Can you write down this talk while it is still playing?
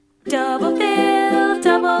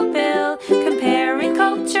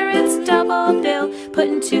Double Bill.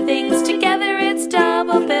 Putting two things together, it's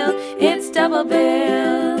Double Bill. It's Double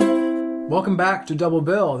Bill. Welcome back to Double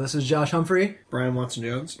Bill. This is Josh Humphrey. Brian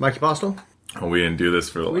Watson-Jones. Mike Apostle. Oh, we didn't do this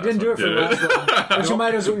for the last We didn't do it for the last one. But you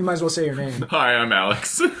might as well say your name. Hi, I'm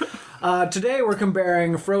Alex. Today we're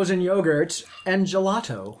comparing frozen yogurt and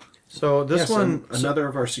gelato. So this one, another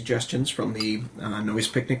of our suggestions from the Noise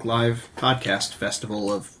Picnic Live podcast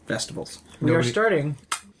festival of festivals. We are starting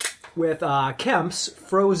with Kemp's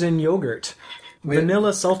frozen yogurt.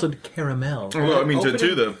 Vanilla salted caramel. Well, I mean,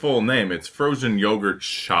 to the full name, it's Frozen Yogurt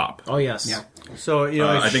Shop. Oh, yes. Yeah. so you know,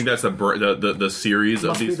 I think that's the series of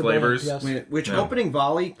Must be these the brand, flavors. yes. Which opening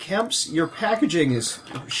volley, Kemp's, your packaging is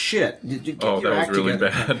shit. Did you get Oh, your that was act really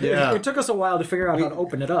together? bad. yeah. It took us a while to figure out how to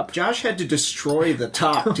open it up. Josh had to destroy the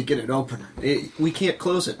top to get it open. We can't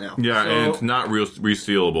close it now. Yeah, and it's not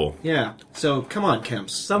resealable. Yeah. So come on,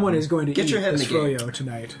 Kemp's. Someone is going to Get eat your head in this the game. froyo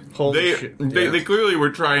tonight. Holy shit. They clearly were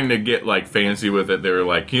trying to get like fancy with it. They were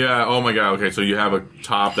like, yeah, oh my god, okay, so you have a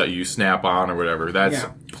top that you snap on or whatever. That's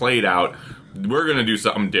played out. We're going to do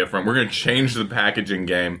something different. We're going to change the packaging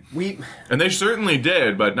game. And they certainly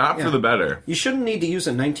did, but not for the better. You shouldn't need to use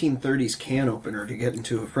a 1930s can opener to get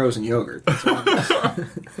into a frozen yogurt. That's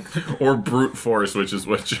obvious. Or brute force, which is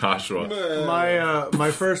what Joshua.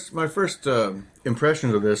 My first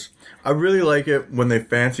impressions of this, I really like it when they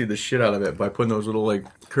fancied the shit out of it by putting those little like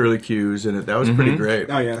curly cues in it. That was pretty great.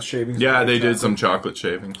 Oh yeah, shavings. Yeah, they did some chocolate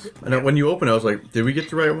shavings. And when you open it, I was like, did we get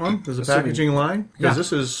the right one? There's a packaging line? Because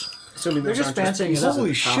this is They're just fancying it up.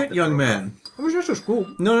 holy shit, young man. It was just a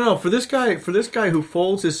scoop. No. For this guy who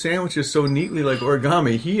folds his sandwiches so neatly like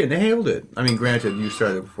origami, he nailed it. I mean, granted, you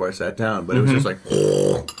started before I sat down, but it was just like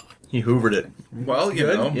he hoovered it. Well, you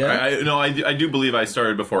know, Yeah. I do believe I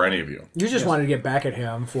started before any of you. You just wanted to get back at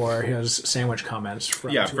him for his sandwich comments.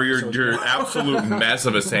 From Yeah, two for episodes your ago. absolute mess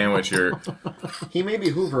of a sandwich here. He may be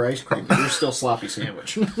Hoover ice cream, but you're still sloppy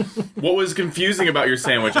sandwich. What was confusing about your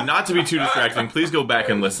sandwich, and not to be too distracting, please go back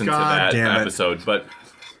and listen to God that damn it. episode. But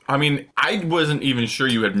I mean, I wasn't even sure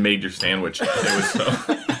you had made your sandwich. It was so.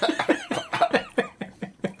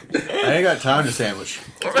 I ain't got time to sandwich.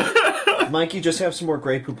 Mikey, just have some more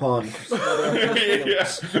Grey Poupon.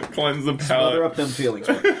 Cleanse the Smother palate. up them feelings.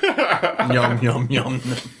 Yum, yum, yum.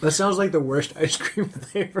 That sounds like the worst ice cream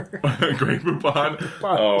flavor. Grey Poupon.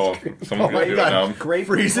 Oh, someone's gonna do it now. Grey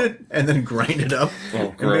Freeze it and then grind it up. Oh,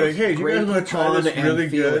 And be gross. like, hey, do you Grey guys want to try Poupon this and really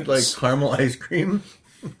good like feelings. caramel ice cream?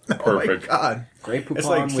 Perfect. Oh my god. Grey Poupon It's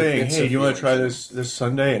like with saying, bits hey, of you want to try feelings. this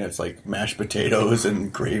Sunday? And it's like mashed potatoes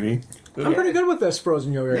and gravy. I'm pretty good with this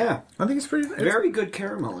frozen yogurt. Yeah, I think it's pretty very good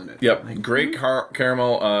caramel in it. Yep, great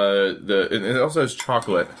caramel. It also has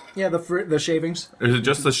chocolate. Yeah, the shavings. Is it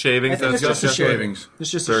just the shavings? I think it's just the shavings.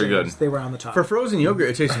 It's just Very the shavings. good. They were on the top. For frozen yogurt,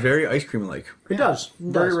 it tastes very ice cream-like. It does. It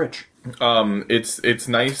Very does. rich. It's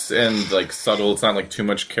nice and like subtle. It's not like too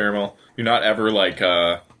much caramel. You're not ever like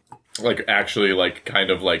actually like kind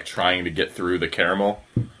of like trying to get through the caramel.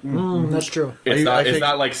 That's true. It's I not think-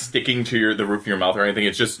 like sticking to the roof of your mouth or anything.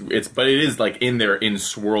 But it is like in there in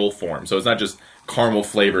swirl form. So it's not just caramel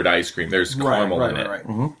flavored ice cream. There's caramel in it.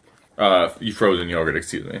 Right. Frozen yogurt,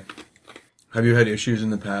 excuse me. Have you had issues in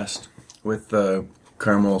the past with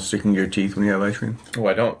caramel sticking to your teeth when you have ice cream? Oh,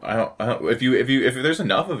 I don't. If there's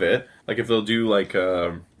enough of it, like if they'll do like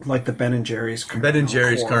Like the Ben and Jerry's. Ben and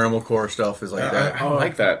Jerry's core. caramel core stuff is like that. I don't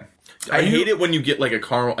like that. I hate it when you get like a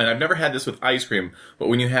caramel, and I've never had this with ice cream, but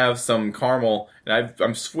when you have some caramel, and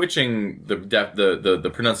I'm switching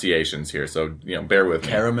the pronunciations here, so you know, bear with me.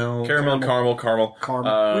 Caramel. Caramel.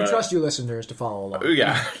 We trust you listeners to follow along.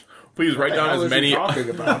 Yeah. Please write down as many.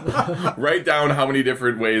 Write down how many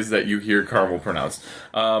different ways that you hear caramel pronounced.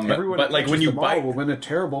 Everyone but like when you bite, will win a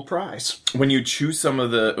terrible prize. when you chew some of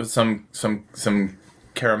the some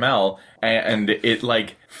caramel, and it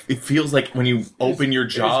like it feels like when you open your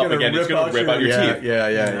jaw up again, it's gonna rip out your teeth.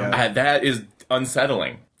 Yeah. That is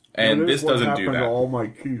unsettling, and this doesn't do that. all my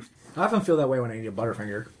teeth. I often feel that way when I eat a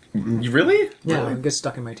Butterfinger. You really? Yeah, it gets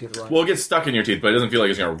stuck in my teeth a lot. Well, it gets stuck in your teeth, but it doesn't feel like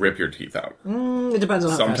it's gonna rip your teeth out. It depends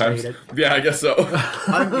on how Sometimes, fast I eat it. yeah, I guess so.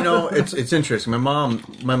 It's interesting.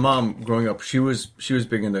 My mom growing up, she was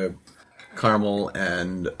big into caramel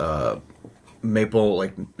and maple.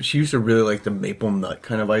 Like she used to really like the maple nut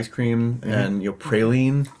kind of ice cream and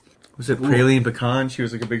praline. Was it praline pecan? She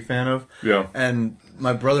was like a big fan of. Yeah. And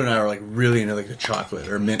my brother and I were like really into like the chocolate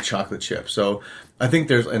or mint chocolate chip. So I think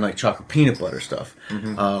there's and like chocolate peanut butter stuff.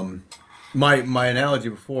 My analogy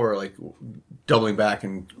before, like doubling back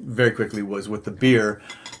and very quickly, was with the beer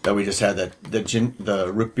that we just had,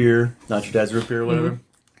 the root beer, not your dad's root beer or whatever.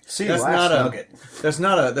 See, That's not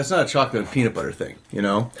a chocolate and peanut butter thing, you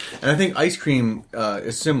know. And I think ice cream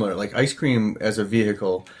is similar. Like ice cream as a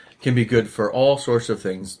vehicle can be good for all sorts of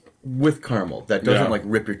things with caramel that doesn't Yeah. like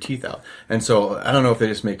rip your teeth out. And so I don't know if they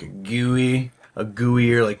just make a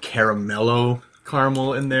gooier, like caramello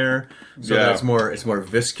caramel in there, so Yeah. that it's more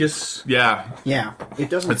viscous. Yeah, Yeah, it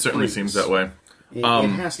doesn't. it certainly freeze. seems that way. It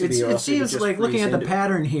has to be. or It else would seems just like looking freeze at the into-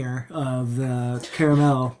 pattern here of the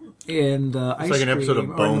caramel in the ice like an episode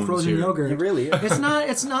cream of or in the Bones frozen here. yogurt. It really is. It's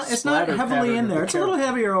not Splatter heavily pattern in of there. the It's a little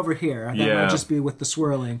caramel. heavier over here. That Yeah. might just be with the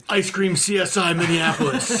swirling. Ice cream CSI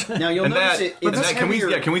Minneapolis. Now you'll And notice that, it. and It's that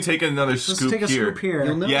heavier. can we take another Let's scoop take a here? scoop here.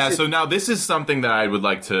 You'll notice Yeah, it- so now this is something that I would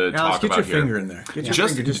like to Alex, talk get about your here. finger in there. Get your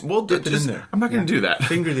Just, finger. Just we'll dip it just, in there. I'm not going to do that.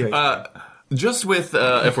 Finger the ice cream. Just with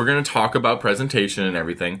if we're going to talk about presentation and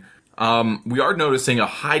everything, we are noticing a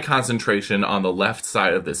high concentration on the left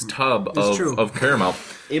side of this tub true. of caramel.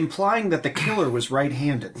 implying that the killer was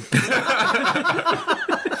right-handed.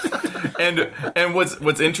 And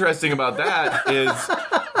what's interesting about that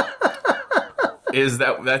is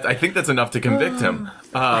that I think that's enough to convict him.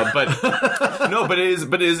 But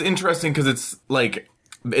it is interesting because it's like.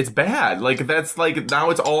 It's bad. Like that's like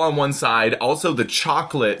now it's all on one side. Also, the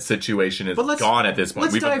chocolate situation is gone at this point.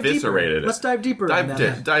 Let's We've dive eviscerated deeper. it. Let's dive deeper.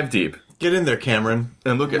 Dive deep. Get in there, Cameron.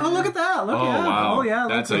 And look at. Oh, look at that! Look, Oh, yeah. wow. Oh, yeah!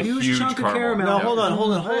 That's look, a huge chunk of caramel. caramel. Now Yeah.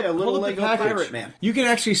 hold on. Hey, a little hold up Lego the package. pirate man. You can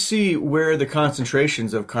actually see where the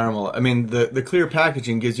concentrations of caramel. I mean, the clear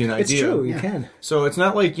packaging gives you an It's idea. true. You can. So it's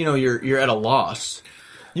not like you're at a loss.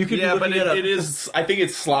 You could Yeah, be but looking at it is. I think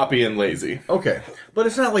it's sloppy and lazy. okay, but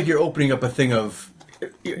it's not like you're opening up a thing of.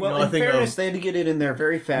 Well, a in thing fairness, of they had to get it in there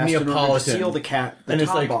very fast in order to Neapolitan. seal the and it's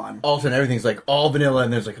top like on. all of a sudden everything's like all vanilla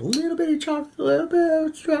and there's like a little bit of chocolate, a little bit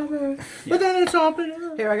of strawberry, but then it's all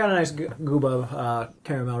vanilla. Here, I got a nice goob of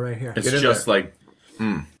caramel right here. It's Get in just there. like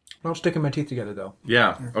I'm sticking my teeth together though.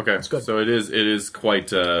 yeah. Okay, good. so it is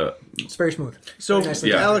quite. It's very smooth. So, Very nicely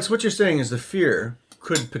Yeah. done. Alex, what you're saying is the fear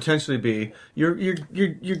could potentially be you're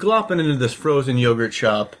glopping into this frozen yogurt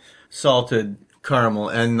shop, salted caramel,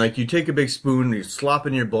 and like you take a big spoon, you slop it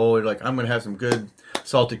in your bowl. You're like, I'm gonna have some good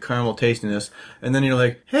salted caramel tastiness, and then you're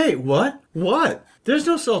like, hey, what? There's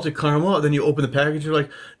no salted caramel. And then you open the package, you're like,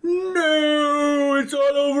 no, it's all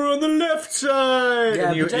over on the left side. Yeah,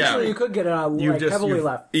 and you, potentially you could get it You've like just- heavily you've-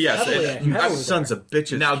 left. Yes, heavily, it- you heavily sons of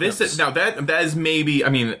bitches. Now that is maybe. I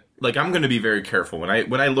mean, like I'm going to be very careful when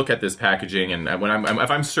I look at this packaging and when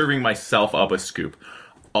if I'm serving myself up a scoop,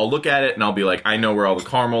 I'll look at it and I'll be like, I know where all the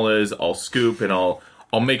caramel is. I'll scoop and I'll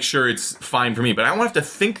make sure it's fine for me. But I don't have to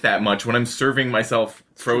think that much when I'm serving myself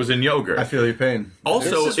frozen yogurt. I feel your pain.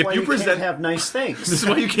 Also, This is if why you you present can't have nice things. this is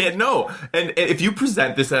why you can't know. And if you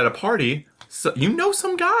present this at a party, so you know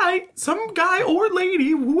some guy or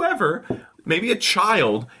lady, whoever, maybe a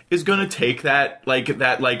child is gonna take that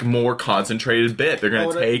more concentrated bit. They're gonna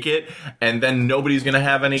Oh, take it, and then nobody's gonna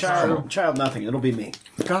have any caramel. Child, nothing. It'll be me.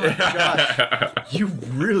 Gosh, you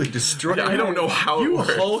really destroyed. I don't know how you it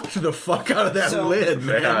works. hulked the fuck out of that So- lid,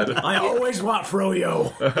 man. God. I always want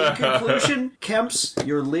froyo. In conclusion, Kemp's,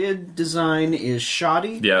 your lid design is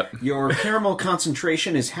shoddy. Yep. Your caramel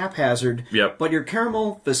concentration is haphazard. Yep. But your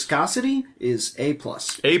caramel viscosity is A+.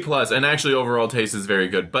 A+, and actually overall taste is very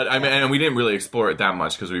good. But I mean, and we didn't really explore it that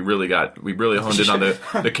much because we really honed in on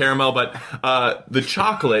the caramel. But the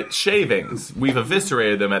chocolate shavings, we've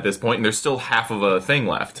eviscerated them at this point, and there's still half of a thing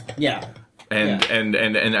left. Yeah. And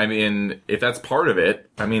I mean, if that's part of it,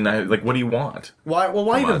 I mean, what do you want? Why? Well,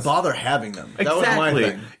 why Come even on. bother having them? That was Exactly. my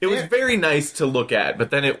thing. It was very nice to look at,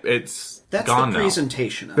 but then it's That's gone the now.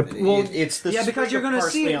 presentation of it. well, It's the Yeah, because sprig you're of going to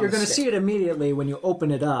see parsley it. on You're the going to see stick. it immediately when you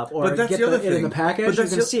open it up or But that's get the other it in thing. the package. But You're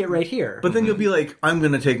that's going to see it right here. But then you'll be like, I'm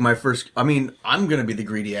going to take my first. I mean, I'm going to be the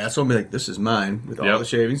greedy asshole. I'll be like, this is mine with all Yep. the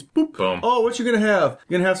shavings. Boop. Boom. Oh, what you going to have?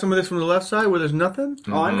 You going to have some of this from the left side where there's nothing?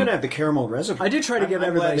 Oh, I'm going to have the caramel reservoir. I did try to give I'm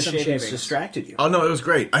everybody glad the some shavings shavings. distracted you. Oh no, it was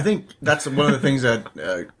great. I think that's one of the things that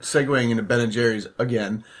segueing into Ben and Jerry's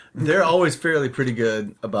again. They're always fairly pretty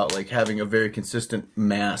good about like having a very consistent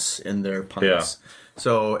mass in their pints. Yeah.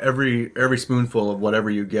 So every spoonful of whatever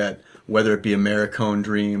you get, whether it be a Maricone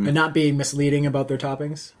Dream, And not being misleading about their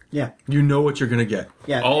toppings. Yeah. you know what you're gonna get.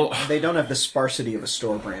 Yeah. Oh. They don't have the sparsity of a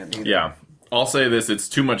store brand either. Yeah, I'll say this: it's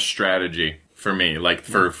too much strategy for me. Like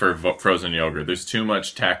for frozen yogurt, there's too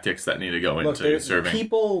much tactics that need to go Look, into serving.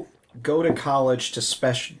 people go to college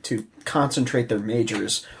to concentrate their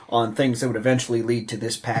majors on things that would eventually lead to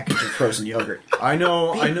this package of frozen yogurt. I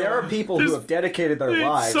know. There are people who have dedicated their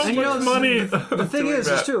lives. so And you much know, money. The thing is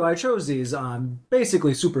too, I chose these on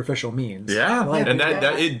basically superficial means. Yeah, Like, and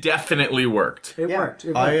that it definitely worked. it Yeah. worked.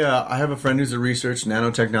 It worked. I have a friend who's a research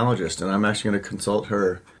nanotechnologist, and I'm actually going to consult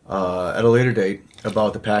her at a later date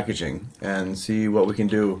about the packaging and see what we can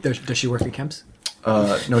do. Does she work at Kemp's?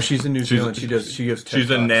 No, she's in New Zealand. She gives. She's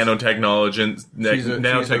a nanotechnologist.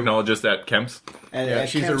 Nanotechnologist at Kemp's. And Yeah,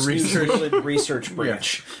 she's a Kemp's New research- Zealand research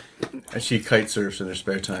branch. And she kite surfs in her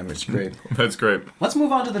spare time. It's great. That's great. Let's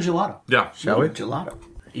move on to the gelato. Yeah. Shall we? Gelato.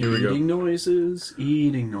 Here we go. Eating noises.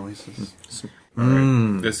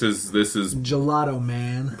 This is Gelato,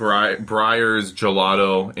 man. Breyer's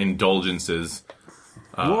gelato indulgences.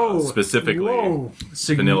 Specifically, Whoa.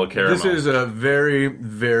 vanilla caramel. This is a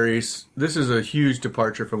this is a huge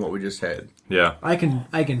departure from what we just had. Yeah. I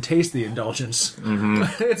can taste the indulgence.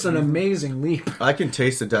 It's an amazing leap. I can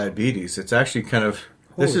taste the diabetes. It's actually kind of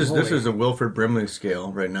this Holy. is a Wilford Brimley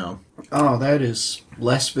scale right now. Oh, that is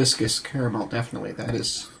less viscous caramel. Definitely,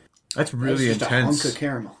 That's that's really just intense. a hunk of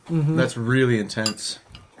caramel. That's really intense.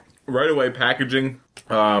 Right away, packaging.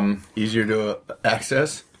 Easier to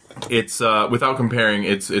access. It's without comparing.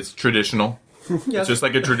 It's traditional. It's just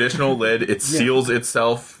like a traditional lid. It seals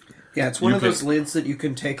itself. Yeah, it's one You of can- those lids that you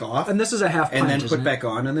can take off And this is a half pint, and then isn't put it? back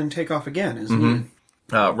on and then take off again, isn't it?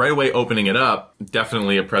 Right away, opening it up,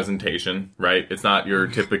 definitely a presentation. Right? It's not your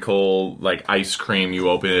typical like ice cream. You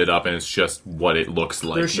open it up and it's just what it looks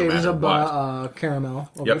like. There's no shavings matter of what. caramel.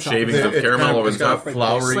 Over Yep, the top shavings of of it. caramel over It's the got top.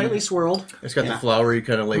 flowery. Slightly swirled. It's got Yeah. the flowery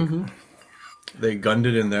kind of like they gunned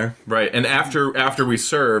it in there. Right, and after we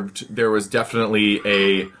served, there was definitely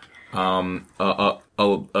a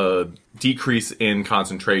decrease in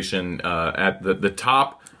concentration at the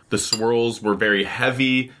top. The swirls were very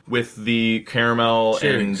heavy with the caramel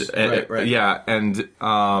Shavings. Right. yeah, and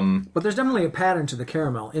But there's definitely a pattern to the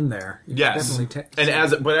caramel in there. You yes, definitely and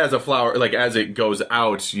as a flower, like as it goes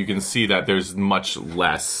out, you can see that there's much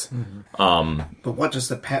less. But what does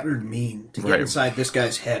the pattern mean? To get Right. inside this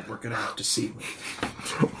guy's head, we're going to have to see.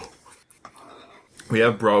 We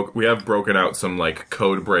have broken out some like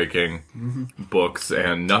code breaking books,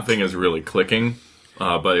 and nothing is really clicking.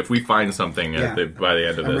 But if we find something by the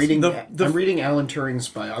end of I'm this, reading, I'm reading Alan Turing's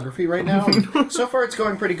biography right now. And so far, it's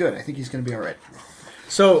going pretty good. I think he's going to be all right.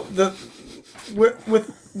 So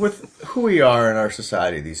with who we are in our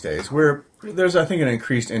society these days, there's I think an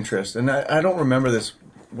increased interest, and I don't remember this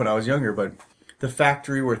when I was younger, but the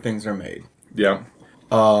factory where things are made. yeah,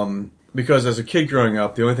 Because as a kid growing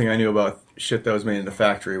up, the only thing I knew about shit that was made in the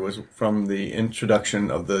factory was from the introduction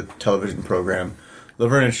of the television program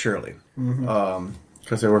Laverne and Shirley,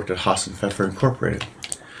 because they worked at Haas and Pfeffer Incorporated.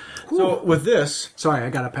 So with this, Sorry, I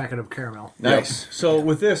got a packet of caramel. nice. So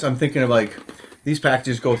with this, I'm thinking of like these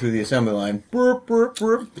packages go through the assembly line. Burp, burp,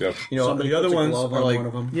 burp. Yep. You know, Somebody the other puts a ones glove are on like, one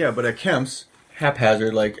of them. yeah, but at Kemp's,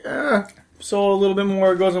 haphazard, like, so a little bit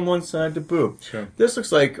more goes on one side to boo. Sure. This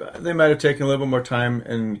looks like they might have taken a little bit more time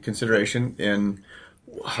and consideration in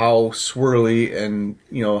how swirly and,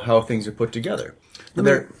 you know, how things are put together.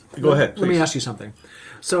 Go ahead, please. Let me ask you something.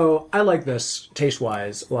 So I like this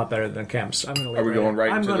taste-wise a lot better than Kemp's. I'm gonna are we going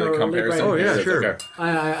right into the comparison? Oh, yeah, Yes, sure. okay.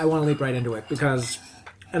 I want to leap right into it because,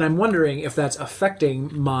 and I'm wondering if that's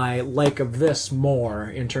affecting my like of this more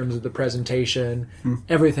in terms of the presentation,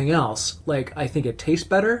 everything else. Like, I think it tastes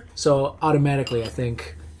better, so automatically I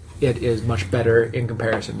think it is much better in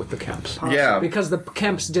comparison with the Kemp's. Yeah. Because the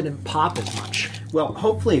Kemp's didn't pop as much. Well,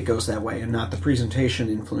 hopefully it goes that way and not the presentation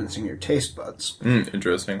influencing your taste buds.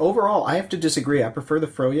 Interesting. Overall, I have to disagree. I prefer the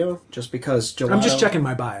Froyo just because gelato... I'm just checking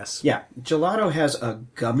my bias. Yeah, gelato has a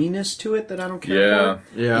gumminess to it that I don't care Yeah.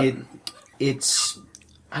 for. Yeah. It's...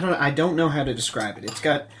 I don't know how to describe it. It's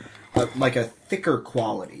got like a thicker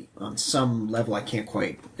quality on some level I can't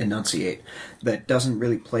quite enunciate that doesn't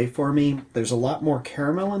really play for me. There's a lot more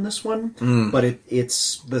caramel in this one, but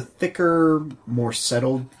it's the thicker, more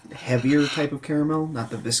settled, heavier type of caramel,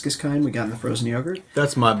 not the viscous kind we got in the frozen yogurt.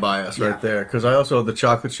 That's my bias Yeah. right there. Because I also have the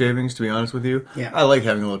chocolate shavings, to be honest with you. Yeah. I like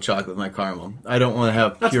having a little chocolate with my caramel. I don't want to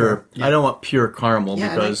have That's pure... fair. Yeah. I don't want pure caramel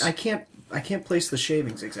Yeah, because... and I can't place the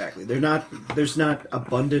shavings exactly. There's not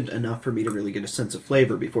abundant enough for me to really get a sense of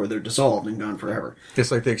flavor before they're dissolved and gone forever.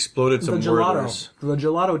 It's like they exploded The some gelato, Werther's. the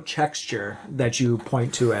gelato texture that you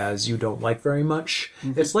point to as you don't like very much,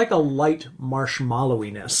 it's like a light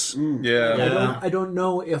marshmallowiness. Yeah. I don't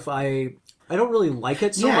know if I don't really like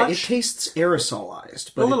it so yeah, much. it tastes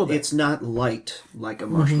aerosolized, but A little bit. it's not light like a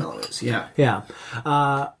marshmallow is. Yeah. Yeah.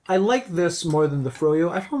 I like this more than the Froyo.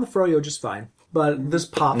 I found the Froyo just fine, but this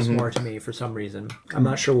pops more to me for some reason. I'm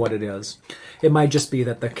not sure what it is. It might just be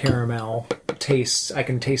that the caramel tastes, I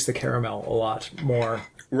can taste the caramel a lot more.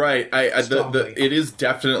 Right. Strongly. It is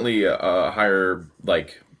definitely a higher,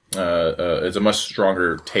 like, it's a much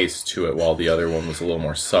stronger taste to it, while the other one was a little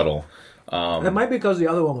more subtle. It might be because the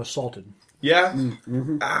other one was salted. Yeah,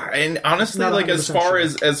 and honestly, Not like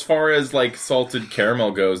 100% as far as like salted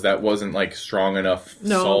caramel goes, that wasn't like strong enough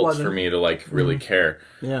No, it salt wasn't. for me to like really care.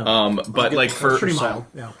 Yeah. But like for Pretty mild.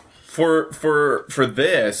 Yeah. for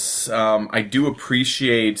this, I do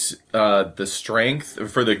appreciate the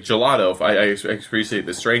strength for the gelato. I appreciate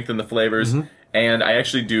the strength in the flavors, and I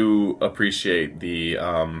actually do appreciate the.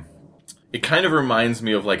 It kind of reminds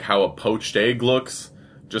me of like how a poached egg looks.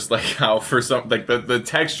 Just like how for some, like the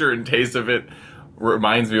texture and taste of it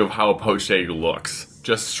reminds me of how a poached egg looks.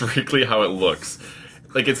 Just strictly how it looks.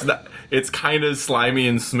 Like it's kind of slimy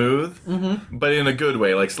and smooth, but in a good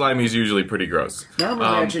way. Like slimy is usually pretty gross. Now I'm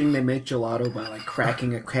imagining they make gelato by like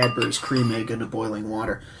cracking a Cadbury's cream egg into boiling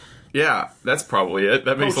water. Yeah, that's probably it.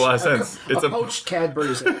 That makes a lot of sense. It's a poached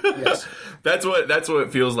Cadbury's egg. Yes, that's what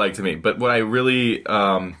it feels like to me. But what I really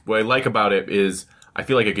what I like about it is I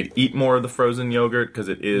feel like I could eat more of the frozen yogurt because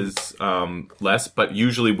it is less. But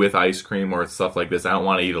usually with ice cream or stuff like this, I don't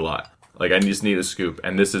want to eat a lot. Like I just need a scoop,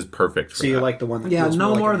 and this is perfect. So you like the one that Yeah, feels no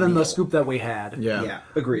more more like a than the meal. scoop that we had. Yeah,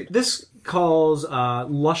 agreed. This calls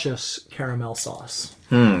luscious caramel sauce,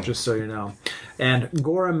 just so you know, and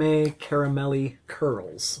gourmet caramelly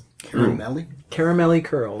curls. Caramelly? Caramelly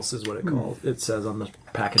curls is what it calls. It says on the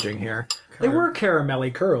packaging here. They were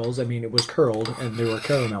caramelly curls. I mean, it was curled, and they were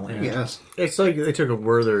caramel in it. Yes. It's like they took a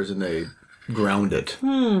Werther's and they ground it.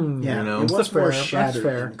 Yeah, know? it was That's more fair, that's shattered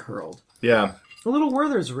fair. than curled. Yeah. A little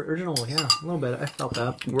Werther's original, yeah, a little bit. I felt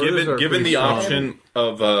that. Werther's are Given pretty the strong. option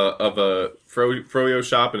of a froyo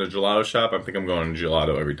shop and a gelato shop, I think I'm going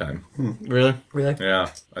gelato every time. Really? Really? Yeah,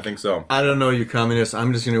 I think so. I don't know, you communists.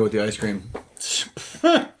 I'm just gonna go with the ice cream.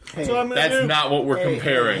 Hey, That's not what we're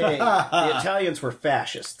comparing. Hey, the Italians were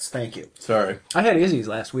fascists. Thank you. Sorry. I had Izzy's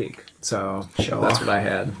last week, so that's what I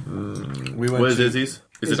had. We went What is to- Izzy's?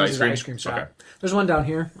 Is it Izzy's ice cream? shop. Okay. There's one down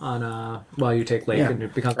here on while you take Lake, Yeah. and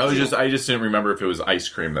it becomes. I just didn't remember if it was ice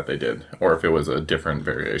cream that they did or if it was a different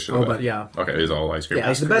variation. Oh, of that. but yeah. Okay, it is all ice cream. Yeah,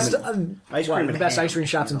 Ice the cream best, and- ice cream the and best ham. ice cream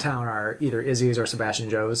shops in town are either Izzy's or Sebastian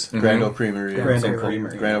Joe's. Grand Ole Creamery. Grand Ole Something.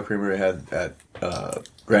 Creamery. Grand Ole Creamery had at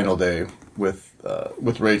Grand Ole Day with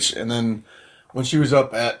Rach, and then when she was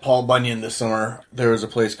up at Paul Bunyan this summer, there was a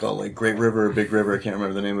place called like Great River or Big River. I can't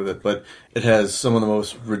remember the name of it, but it has some of the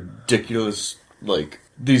most ridiculous like.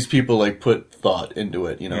 These people like put thought into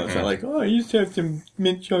it, you know. It's not like, oh, I used to have some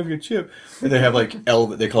mint chocolate chip. And they have like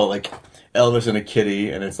they call it like Elvis and a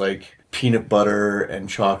Kitty, and it's like peanut butter and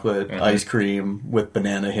chocolate ice cream with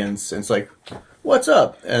banana hints. And it's like, what's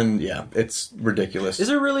up? And yeah, it's ridiculous. Is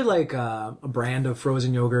there really like a brand of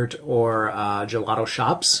frozen yogurt or gelato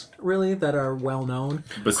shops really that are well known?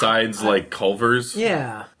 Besides like Culver's.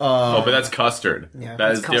 Yeah, Oh, but that's custard. Yeah, that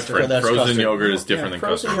that's is custard. different. Yeah, that's Frozen custard. yogurt is different Yeah, than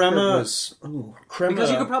frozen custard. yogurt Crema- was Crema.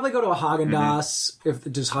 because you could probably go to a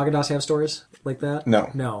Haagen-Dazs. Does Haagen-Dazs have stores like that?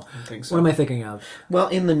 No. no. I think so. What am I thinking of? Well,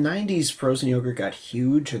 in the 90s, frozen yogurt got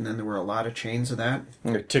huge, and then there were a lot of chains of that.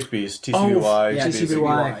 Tickby's, TCBY. Yeah,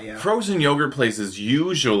 TCBY. yeah. Frozen yogurt places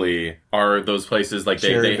usually are those places like they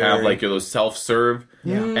Cherry have berry. like those self-serve,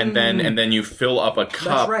 and then you fill up a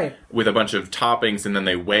cup right. with a bunch of toppings, and then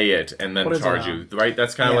they weigh it and then What is it charge on? you. Right?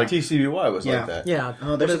 That's kind of Yeah. like TCBY was Yeah. like that. Yeah.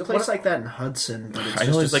 Oh, there's What a is- place what- like that in Hudson, but it's I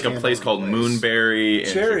know there's like a place standalone called place. Moonberry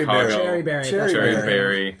in Cherry Chicago. berry. Cherry berry. Cherry Cherry berry.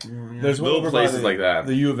 berry. There's one Little over by places the- like that.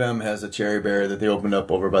 The U of M has a cherry berry that they opened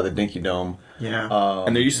up over by the Dinky Dome. Yeah.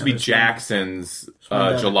 And there used to be there's Jackson's one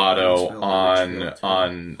down in gelato Lawrenceville,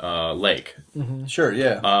 on Lake. Sure,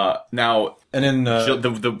 yeah. Now and then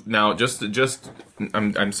now just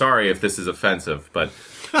I'm sorry if this is offensive, but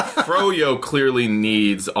Froyo clearly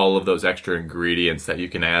needs all of those extra ingredients that you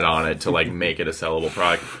can add on it to like make it a sellable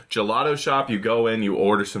product. Gelato shop, you go in, you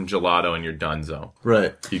order some gelato, and you're donezo.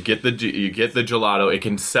 right. You get the gelato. It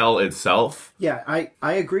can sell itself. Yeah,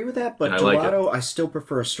 I agree with that, but And I like gelato, I still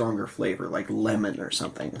prefer a stronger flavor, like lemon or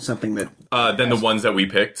something that. Than the ones that we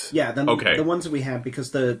picked. Yeah, then Okay. the ones that we had,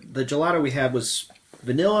 because the gelato we had was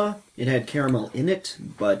vanilla. It had caramel in it,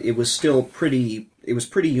 but it was still pretty. It was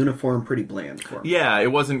pretty uniform, pretty bland for me. Yeah,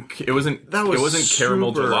 it wasn't caramel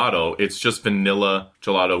super- gelato. It's just vanilla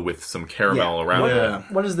gelato with some caramel Yeah. around it. Yeah.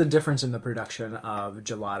 What is the difference in the production of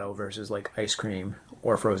gelato versus like ice cream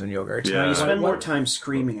or frozen yogurt? Yeah. You spend more time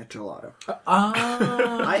screaming at gelato.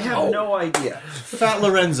 Ah, I have no idea. Fat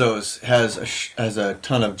Lorenzo's has a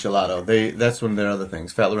ton of gelato. That's one of their other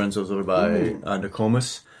things. Fat Lorenzo's over by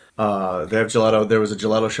Nokomis. They have gelato. There was a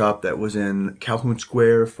gelato shop that was in Calhoun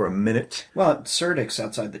Square for a minute. Well, Serdix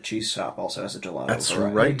outside the cheese shop also has a gelato. That's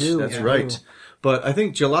variety. right. do, That's yeah. right. But I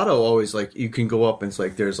think gelato always like you can go up and it's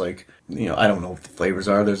like there's like I don't know what the flavors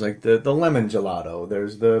are. There's like the lemon gelato.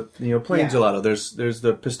 There's the plain gelato. There's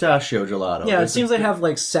the pistachio gelato. Yeah, it There's seems they have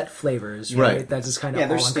like set flavors, right? That's just kind of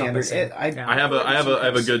they're standard. I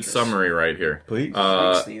have a good summary right here. Please.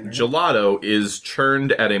 Gelato is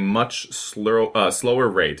churned at a much slower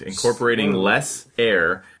rate, incorporating less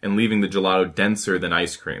air and leaving the gelato denser than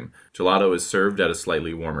ice cream. Gelato is served at a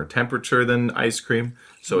slightly warmer temperature than ice cream,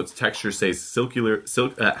 so its texture stays silkier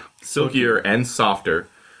and softer.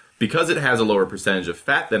 Because it has a lower percentage of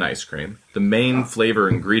fat than ice cream, the main flavor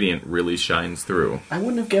ingredient really shines through. I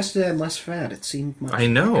wouldn't have guessed it had less fat. It seemed much I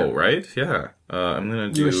know, thicker. right? Yeah. I'm going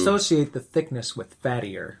to do... You associate the thickness with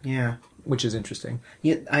fattier, Yeah. which is interesting.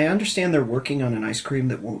 Yeah, I understand they're working on an ice cream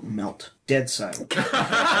that won't melt. Dead silent.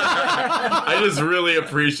 I just really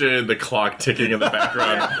appreciated the clock ticking in the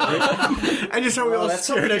background. I just how we all that's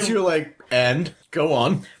stared at you like, and go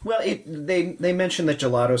on. Well, they mentioned that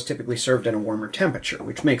gelato is typically served at a warmer temperature,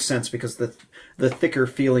 which makes sense because the thicker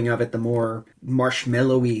feeling of it, the more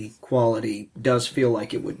marshmallowy quality, does feel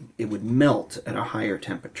like it would melt at a higher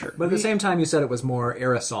temperature. But at the same time, you said it was more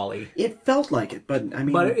aerosol-y. It felt like it, but I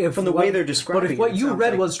mean, But if from the way they're describing it. But if what it you sounds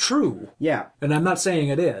read like- was true, yeah, and I'm not saying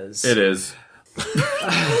it is, It is.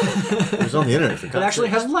 It was on the internet. it actually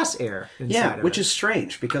has less air inside yeah, of which it. is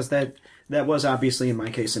strange because that was obviously in my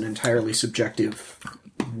case an entirely subjective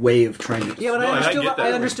way of trying to. Yeah, but No, and I I get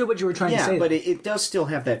that. understood what you were trying to yeah, say. but it does still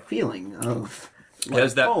have that feeling of. It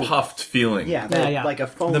has that foam. puffed feeling. Yeah, Yeah. like a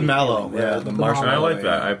foam. The mallow, yeah, the marshmallow. I like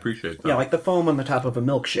that. I appreciate that. Yeah, like the foam on the top of a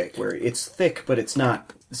milkshake, where it's thick but it's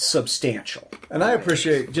not substantial. And I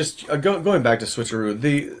appreciate just going back to Switcheroo.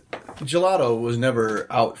 The gelato was never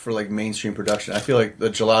out for like mainstream production. I feel like the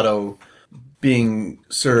gelato being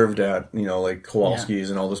served at like Kowalski's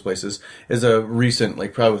and all those places is a recent,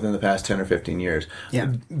 like probably within the past 10 or 15 years.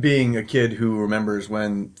 Yeah. Being a kid who remembers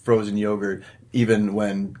when frozen yogurt, even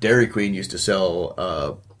when Dairy Queen used to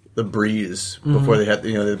sell the Breeze before they had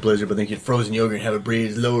the Blizzard, but they could frozen yogurt and have a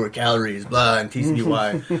Breeze, lower calories, blah, and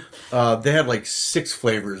TCDY. They had like 6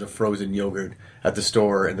 flavors of frozen yogurt at the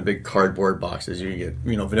store in the big cardboard boxes. You get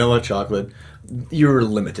vanilla, chocolate. You're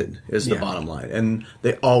limited is the bottom line, and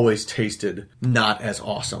they always tasted not as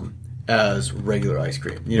awesome as regular ice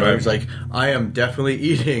cream. It was like, I am definitely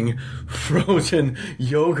eating frozen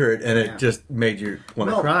yogurt, and it just made you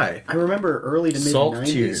want to cry. I remember early to mid Salt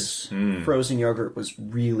 90s, tears. frozen yogurt was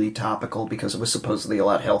really topical because it was supposedly a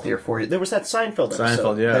lot healthier for you. There was that Seinfeld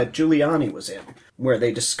episode that Giuliani was in, where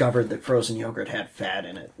they discovered that frozen yogurt had fat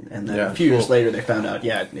in it, and then a few years later they found out,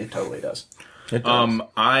 it totally does.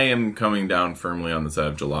 I am coming down firmly on the side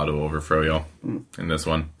of gelato over froyo in this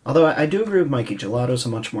one. Although I do agree with Mikey, gelato's a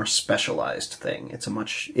much more specialized thing.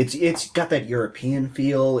 It's got that European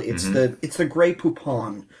feel. It's the Grey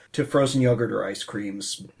Poupon to frozen yogurt or ice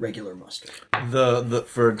cream's regular mustard.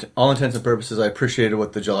 For all intents and purposes, I appreciated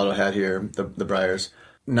what the gelato had here, the Breyers.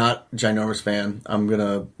 Not ginormous fan. I'm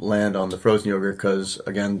gonna land on the frozen yogurt because,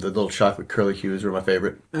 again, the little chocolate curly hues were my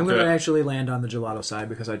favorite. I'm going to actually land on the gelato side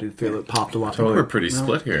because I do feel it popped a lot We're more. pretty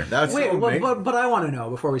split here. That's Wait, but I want to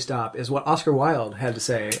know before we stop is what Oscar Wilde had to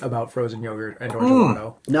say about frozen yogurt and or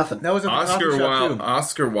gelato. Nothing. that was a Oscar coffee shop, Wilde. too.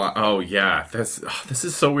 Oscar Wilde. Oh yeah, this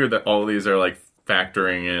is so weird that all of these are like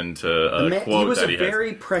factoring into a quote he was that a he has.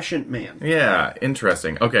 very prescient man. Yeah,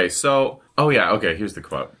 interesting. Okay, so here's the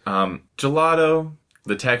quote. Gelato,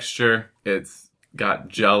 the texture, it's got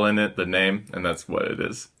gel in it, the name, and that's what it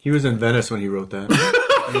is. He was in Venice when he wrote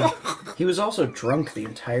that. He was also drunk the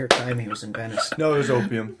entire time he was in Venice. No, it was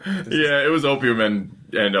opium. Yeah, it was opium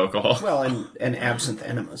and alcohol. Well, and absinthe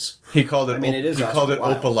enemas. He called it. it is He called it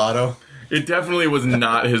Oscar Wilde. opalato. It definitely was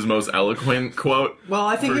not his most eloquent quote. Well,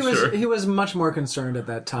 I think for he was much more concerned at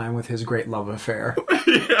that time with his great love affair.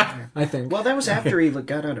 Yeah. I think. Well, that was after he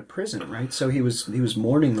got out of prison, right? So he was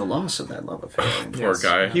mourning the loss of that love affair. Poor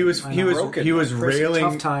guy. He was Broken. railing.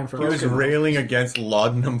 Tough time for he was Oscar. railing against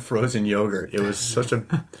laudanum frozen yogurt. It was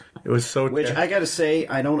so. Which I gotta say,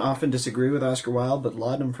 I don't often disagree with Oscar Wilde, but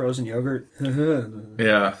laudanum frozen yogurt.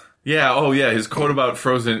 Yeah. Yeah, oh yeah, his quote about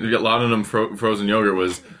laudanum frozen yogurt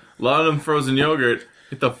was, laudanum frozen yogurt,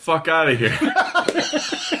 get the fuck out of here.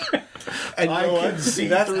 And you know what?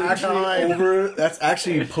 That's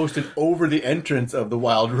actually posted over the entrance of the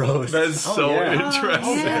Wild Rose. That's so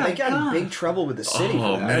interesting. Yeah, they got in big trouble with the city.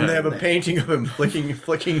 Oh, for that. man. And they have a painting of him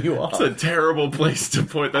flicking you off. That's a terrible place to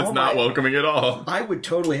put. That's not welcoming at all. I would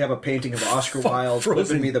totally have a painting of Oscar Wilde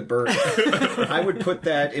flipping me the bird. I would put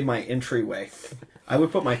that in my entryway. I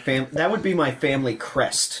would put that would be my family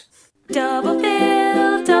crest. Double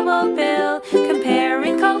bill,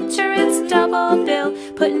 comparing culture, it's double bill.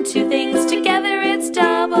 Putting two things together, it's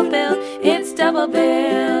double bill, it's double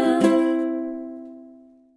bill.